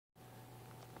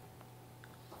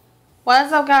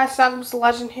What's up, guys? Mr.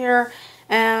 Legend here,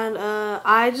 and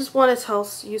I just want to tell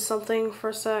you something for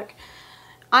a sec.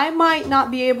 I might not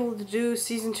be able to do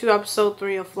Season 2, Episode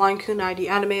 3 of Flying Kunai, the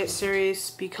animated series,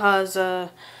 because,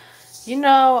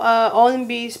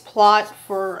 OMB's plot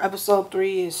for Episode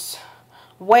 3 is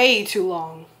way too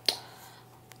long.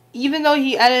 Even though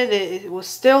he edited it, it was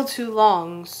still too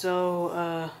long,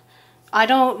 so, I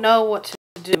don't know what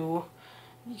to do,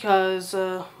 because,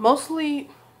 mostly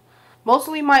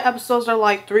my episodes are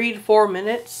like 3 to 4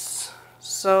 minutes,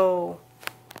 so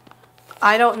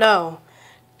I don't know.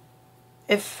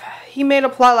 If he made a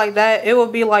plot like that, it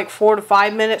would be like 4 to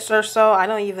 5 minutes or so. I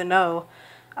don't even know.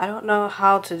 I don't know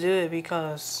how to do it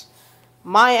because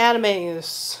my animating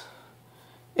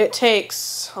it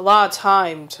takes a lot of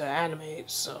time to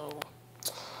animate, so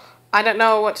I don't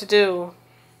know what to do.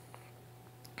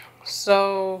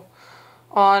 So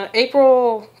on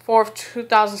April 4th,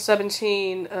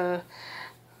 2017,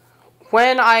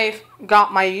 when I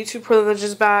got my YouTube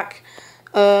privileges back,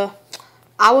 I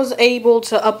was able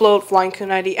to upload Flying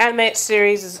Kunai, the animated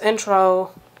series'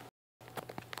 intro,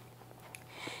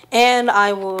 and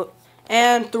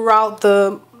throughout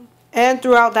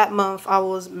that month, I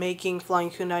was making Flying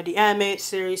Kunai, the animated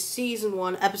series, Season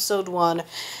 1, Episode 1,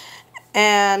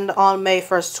 and on May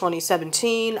 1st,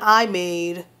 2017, I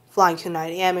made Flying Kunai,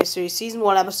 the animated series, Season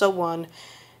 1, Episode 1.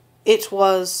 It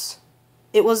was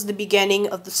the beginning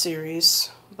of the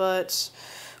series, but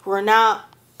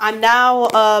I'm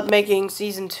now making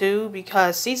Season 2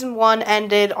 because Season 1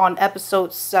 ended on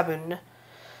Episode 7.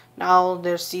 Now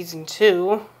there's Season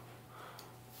 2.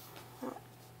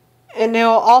 And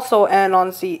it'll also end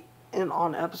on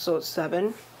Episode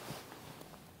 7.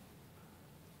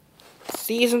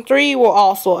 Season 3 will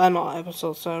also end on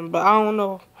Episode 7, but I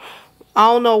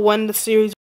don't know when the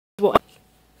series will end.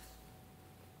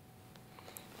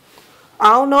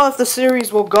 I don't know if the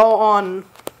series will go on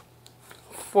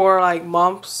for like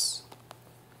months.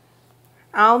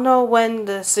 I don't know when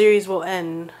the series will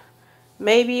end.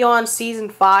 Maybe on Season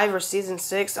 5 or Season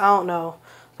 6, I don't know.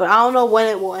 But I don't know when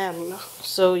it will end.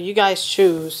 So you guys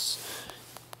choose.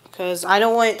 Because I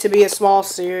don't want it to be a small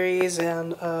series.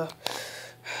 And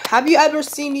have you ever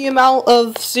seen the amount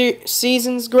of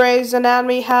seasons Grey's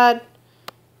Anatomy had?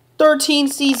 13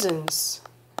 seasons.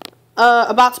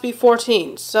 About to be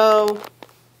 14. So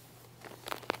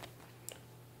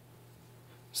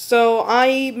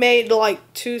I made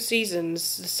like 2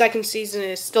 seasons. The second season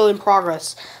is still in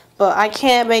progress. But I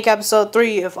can't make Episode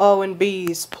 3 if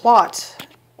O&B's plot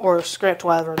or script,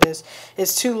 whatever it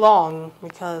is too long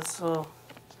because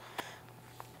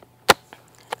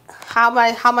how am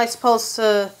I supposed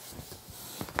to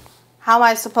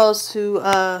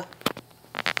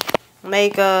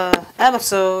make a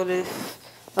episode if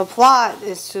the plot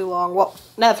is too long? Well,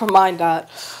 never mind that.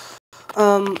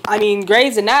 I mean,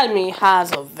 Grey's Anatomy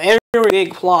has a very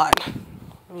big plot. I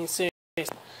mean,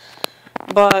 seriously.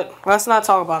 But let's not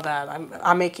talk about that.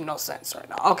 I'm making no sense right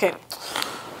now. Okay.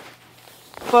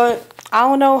 But I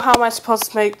don't know how am I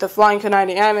supposed to make the Flying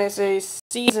Kunai anime series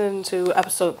Season 2,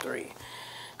 Episode 3.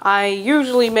 I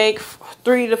usually make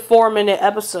 3 to 4 minute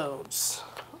episodes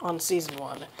on Season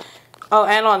 1. Oh,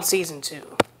 and on Season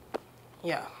 2.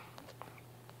 Yeah.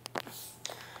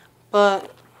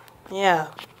 But,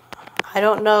 yeah. I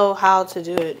don't know how to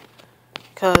do it.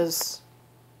 Because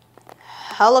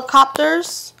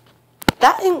helicopters,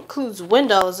 that includes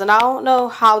windows, and I don't know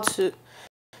how to.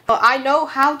 Well, I know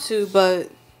how to,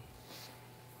 but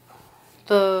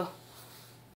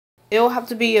it'll have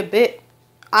to be a bit.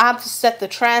 I have to set the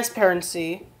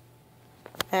transparency.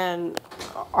 And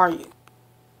I'm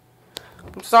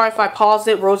sorry if I paused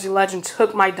it. Rosie Legend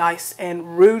took my dice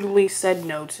and rudely said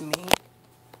no to me.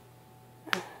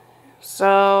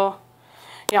 So,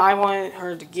 yeah, I wanted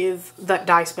her to give that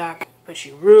dice back, but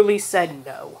she rudely said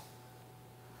no.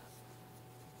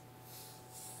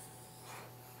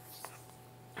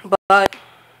 But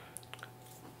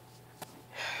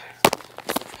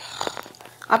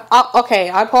okay,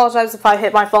 I apologize if I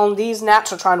hit my phone. These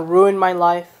gnats are trying to ruin my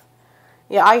life.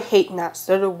 Yeah, I hate gnats.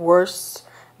 They're the worst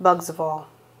bugs of all.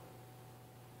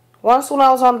 Once when I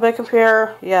was on the big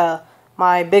computer, yeah,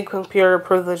 my big computer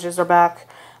privileges are back.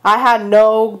 I had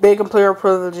no big computer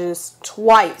privileges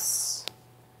twice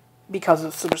because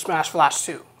of Super Smash Flash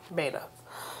 2 beta.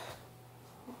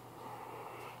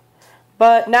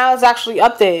 But now it's actually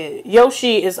updated.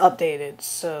 Yoshi is updated,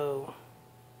 so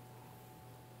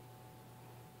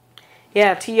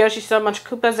yeah, T Yoshi so much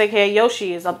Koopas, aka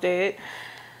Yoshi, is updated.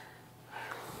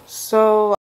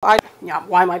 So why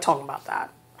am I talking about that?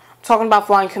 I'm talking about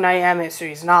Flying Kunai anime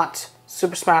series, not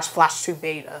Super Smash Flash 2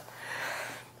 beta.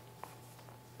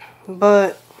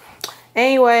 But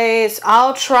Anyways,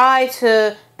 I'll try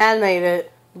to animate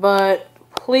it, but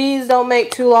please don't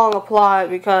make too long a plot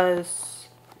because,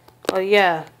 well,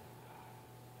 yeah,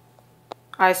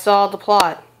 I saw the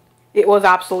plot. It was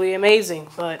absolutely amazing,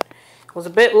 but it was a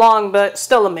bit long, but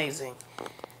still amazing.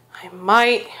 I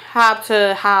might have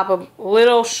to have a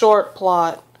little short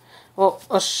plot. Well,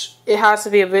 it has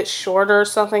to be a bit shorter or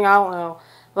something. I don't know,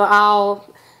 but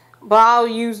I'll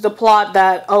use the plot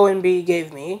that O&B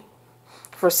gave me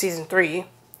for season 3.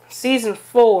 Season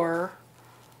 4.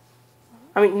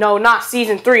 I mean, no, not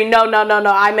season 3. No.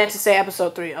 I meant to say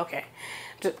episode 3. Okay,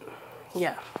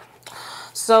 yeah.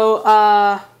 So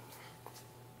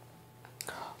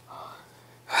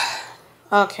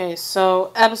okay,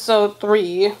 so episode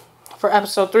 3. For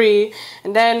episode 3,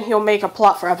 and then he'll make a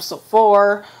plot for episode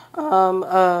 4.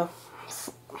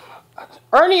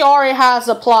 Ernie already has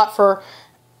a plot for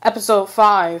episode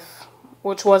 5,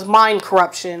 which was mind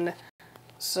corruption.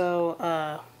 So,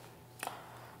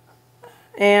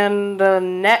 and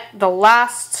the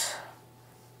last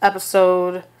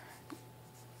episode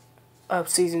of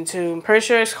season 2, I'm pretty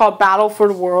sure it's called Battle for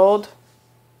the World,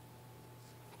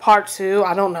 Part 2.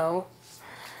 I don't know.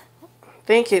 I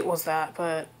think it was that,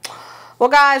 but well,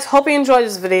 guys, hope you enjoyed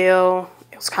this video.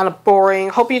 It was kind of boring.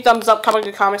 Hope you thumbs up,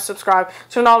 comment, subscribe,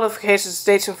 turn on notifications,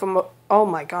 stay tuned for more. Oh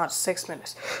my god, 6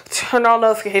 minutes. Turn on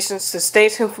notifications to stay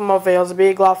tuned for more videos. A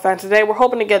big love fan. Today, we're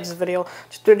hoping to get this video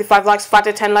to 35 likes, 5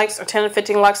 to 10 likes, or 10 to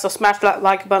 15 likes. So smash that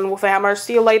like button with a hammer.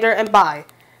 See you later, and bye.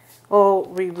 Well,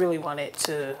 we really want it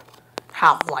to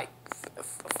have like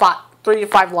 3 to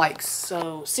 5 likes.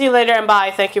 So see you later, and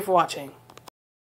bye. Thank you for watching.